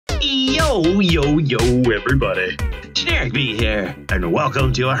Yo, everybody. Generikb here, and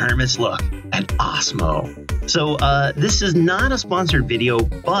welcome to a Hermit's look at Ocmo. So, this is not a sponsored video,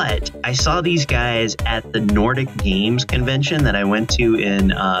 but I saw these guys at the Nordic Games convention that I went to in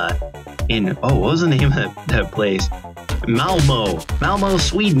what was the name of that place? Malmo,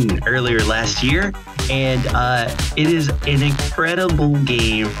 Sweden, earlier last year. And it is an incredible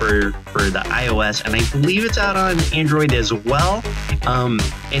game for the iOS, and I believe it's out on Android as well.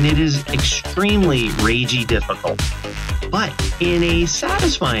 And it is extremely ragey difficult, but in a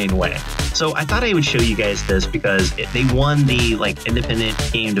satisfying way. So I thought I would show you guys this because they won the Independent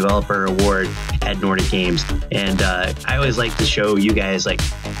Game Developer Award at Nordic Games, and I always like to show you guys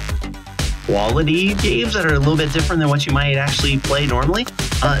quality games that are a little bit different than what you might actually play normally.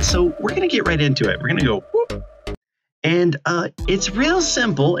 So we're gonna get right into it. We're gonna go whoop. And it's real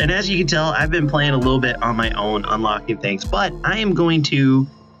simple, and as you can tell, I've been playing a little bit on my own, unlocking things, but I am going to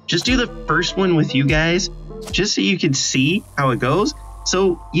just do the first one with you guys, just so you can see how it goes.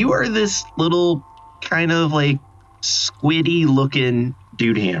 So you are this little kind of squiddy looking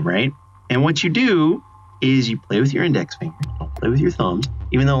dude ham, right? And what you do is you play with your index finger, you don't play with your thumbs,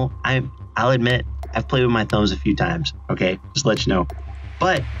 even though I'll admit I've played with my thumbs a few times, okay? Just to let you know.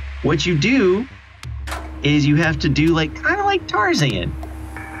 But what you do is you have to do kind of like Tarzan.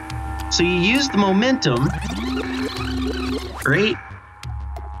 So you use the momentum, right?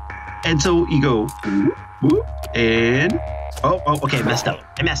 And so you go, whoop, whoop, and, okay, I messed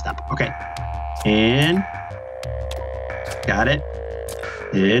up, okay. And, got it,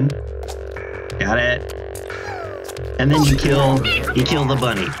 and, got it. And then you kill the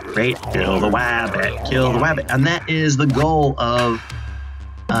bunny, right? Kill the wabbit, and that is the goal of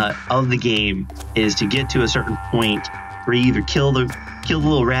the game, is to get to a certain point where you either kill the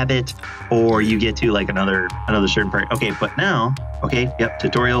little rabbit or you get to another certain part. Okay, but now, okay, yep,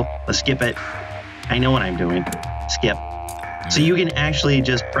 tutorial. Let's skip it. I know what I'm doing. Skip. So you can actually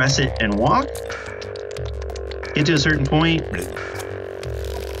just press it and walk, get to a certain point,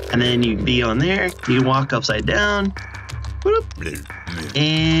 and then you can be on there. You can walk upside down, whoop,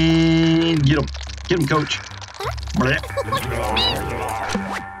 and get him, coach.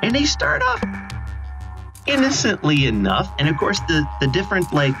 And they start off innocently enough, and of course the different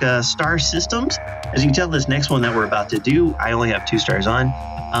star systems. As you can tell, this next one that we're about to do, I only have 2 stars on.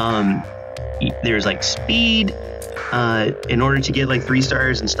 There's speed in order to get 3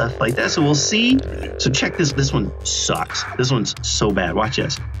 stars and stuff like that. So we'll see. So check this. This one sucks. This one's so bad. Watch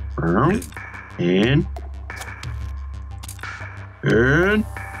this. And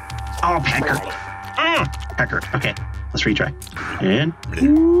oh, pecker. Pecker. Okay, let's retry. And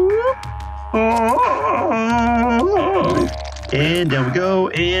down we go.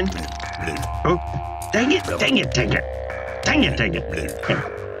 And dang it.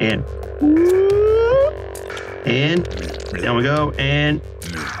 And down we go. And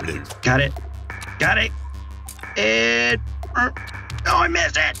got it. And I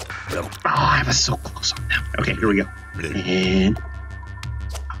missed it. Oh, I was so close on that. Okay, here we go. And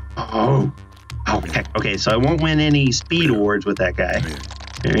heck. Okay, so I won't win any speed awards with that guy.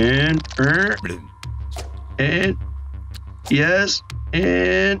 And yes,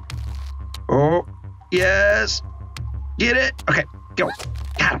 and yes, get it. Okay, go.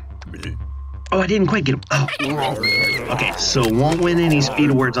 Got him. Oh, I didn't quite get him. Oh. Okay, so won't win any speed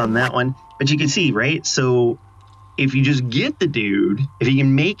awards on that one, but you can see, right? So if you just get the dude, if you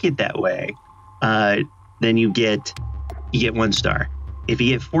can make it that way, then you get 1 star. If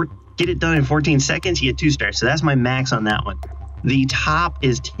you get it done in 14 seconds, you get 2 stars. So that's my max on that one. The top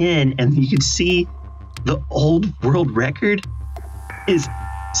is 10, and you can see the old world record is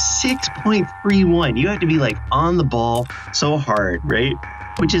 6.31. You have to be on the ball so hard, right?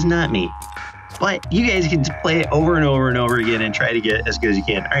 Which is not me. But you guys can play it over and over and over again and try to get as good as you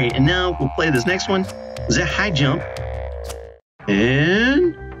can. All right, and now we'll play this next one. It's a high jump.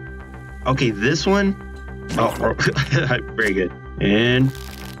 And okay, this one. Oh, very good. And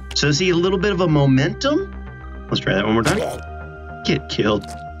so see a little bit of a momentum. Let's try that one more time. Get killed.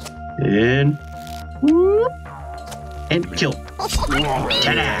 And whoop, and kill.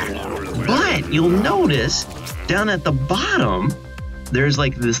 Ta-da! But you'll notice down at the bottom, there's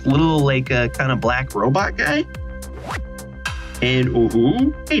this little kind of black robot guy. And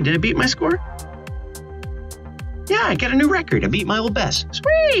hey, did I beat my score? Yeah, I got a new record. I beat my old best.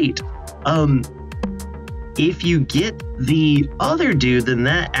 Sweet. If you get the other dude, then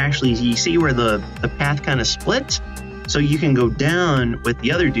that actually, you see where the path kind of splits? So you can go down with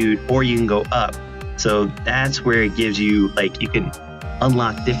the other dude, or you can go up. So that's where it gives you, you can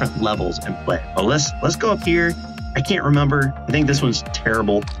unlock different levels and play. Well, let's go up here I can't remember. I think this one's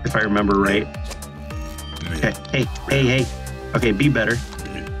terrible, if I remember right. Okay, hey. Okay, be better.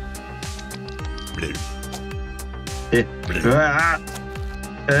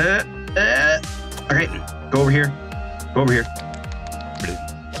 Okay, go over here.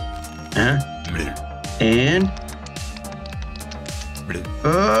 And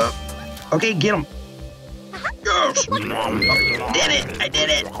okay, get him. Yes! I did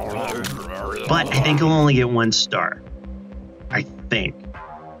it! But I think I'll only get 1 star. I think.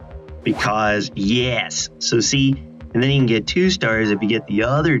 Because, yes. So see, and then you can get 2 stars if you get the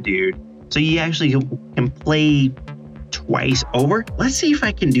other dude. So you actually can play twice over. Let's see if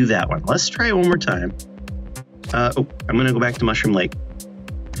I can do that one. Let's try it one more time. I'm gonna go back to Mushroom Lake.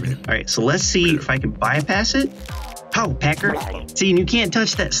 Alright, so let's see if I can bypass it. Oh, Pecker. See, and you can't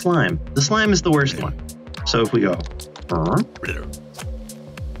touch that slime. The slime is the worst one. So if we go,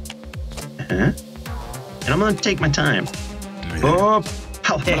 and I'm gonna take my time. Oh,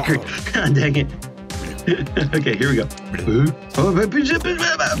 Pecker! God dang it! Okay, here we go.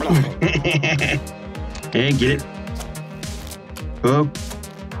 And get it.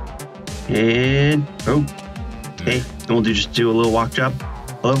 And okay, and we'll just do a little walk job.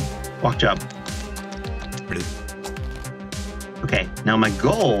 Hello, walk job. Okay, now my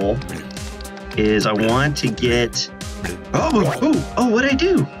goal is I want to get. Oh! What'd I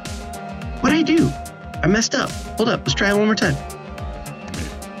do? I messed up. Hold up, let's try it one more time.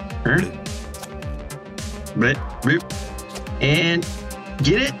 And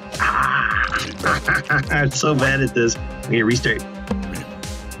get it. I'm so bad at this. I'm gonna restart.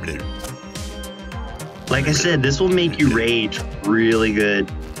 Like I said, this will make you rage really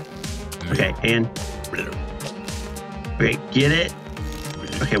good. Okay, and okay, get it.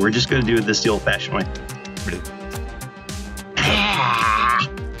 Okay, we're just gonna do this the old-fashioned way.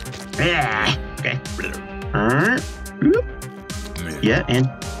 Okay. Yeah, and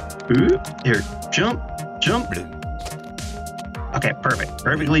here, jump. Okay, perfect.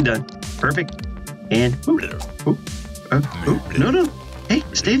 Perfectly done. Perfect. And no. Hey,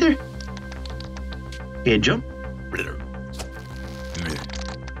 stay there. Okay, jump.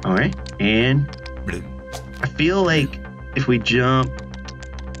 All right, and I feel like if we jump,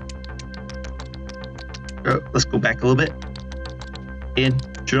 let's go back a little bit. And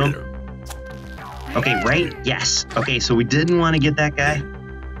jump. Okay, right? Yes. Okay, so we didn't want to get that guy.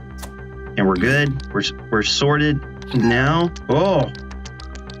 And we're good. We're sorted now. Oh,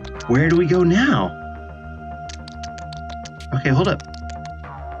 where do we go now? Okay, hold up.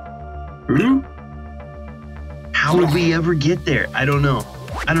 How would we ever get there? I don't know.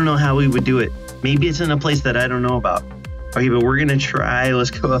 I don't know how we would do it. Maybe it's in a place that I don't know about. Okay, but we're gonna try.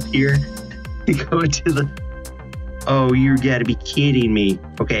 Let's go up here. Go to the. Oh, you gotta be kidding me.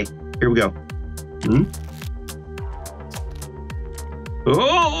 Okay, here we go.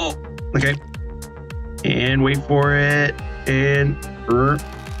 Oh, okay. And wait for it. And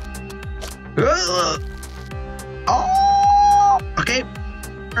oh, okay.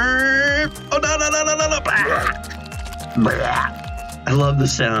 Oh no! I love the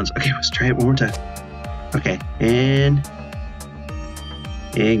sounds. Okay, let's try it one more time. Okay, and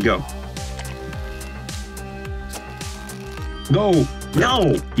go. Go!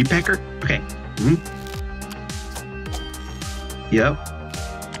 No, you pecker. Okay. Yep.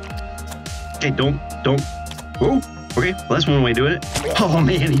 Okay, don't. Oh, okay. Well, that's one way of doing it. Oh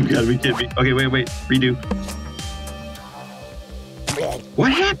man, you gotta be kidding me. Okay, wait. Redo.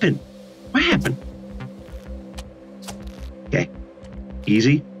 What happened? Okay.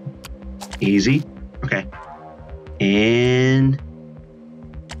 Easy. Okay. And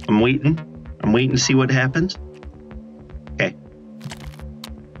I'm waiting to see what happens. Okay.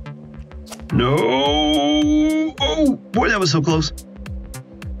 No! Oh, boy, that was so close.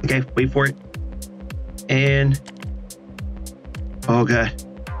 Okay, wait for it. And oh god.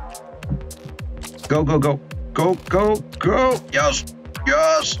 Go. Yes.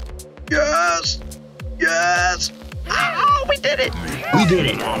 Oh, we did it.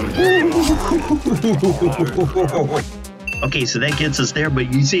 Okay, so that gets us there,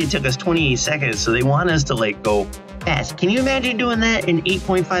 but you see it took us 28 seconds, so they want us to like go fast. Can you imagine doing that in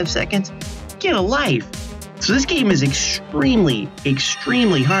 8.5 seconds? Get a life. So this game is extremely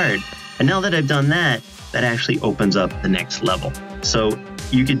hard. And now that I've done that, that actually opens up the next level. So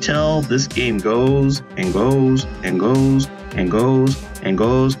you can tell this game goes and goes.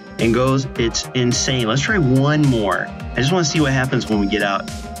 It's insane. Let's try one more. I just want to see what happens when we get out.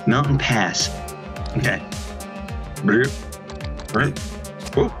 Mountain Pass. Okay.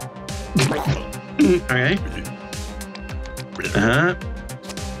 Okay.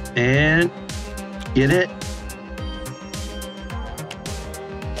 And get it.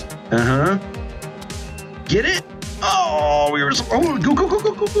 Uh-huh. Get it? Oh, we were so... Oh, go, go, go,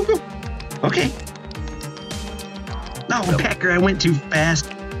 go, go, go, go. Okay. No, Packer, I went too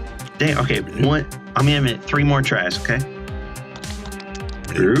fast. Dang, okay, one... I'm in 3 more tries, okay?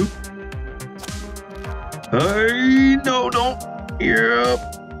 Through. Hey, no, don't. Yep.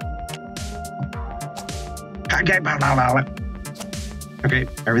 Okay,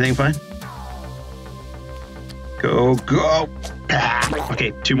 everything fine? Go, go.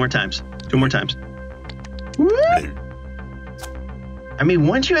 Okay, 2 more times. 2 more times. Woo! I mean,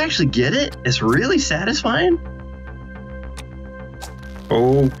 once you actually get it, it's really satisfying.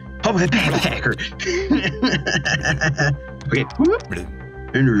 Oh, my Packer. Okay. Whoop.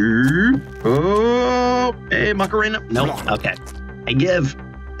 Oh, hey, Macarena. Nope. Okay. I give.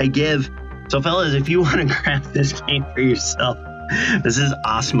 So, fellas, if you want to grab this game for yourself, this is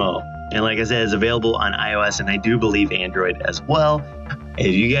Ocmo. And like I said, it's available on iOS and I do believe Android as well.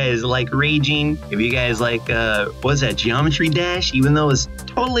 If you guys like raging, if you guys like, what's that, Geometry Dash, even though it's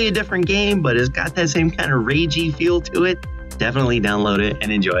totally a different game, but it's got that same kind of ragey feel to it, definitely download it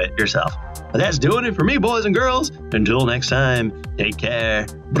and enjoy it yourself. But that's doing it for me, boys and girls. Until next time, take care,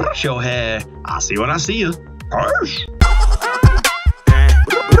 brush your hair. I'll see you when I see you. Arsh.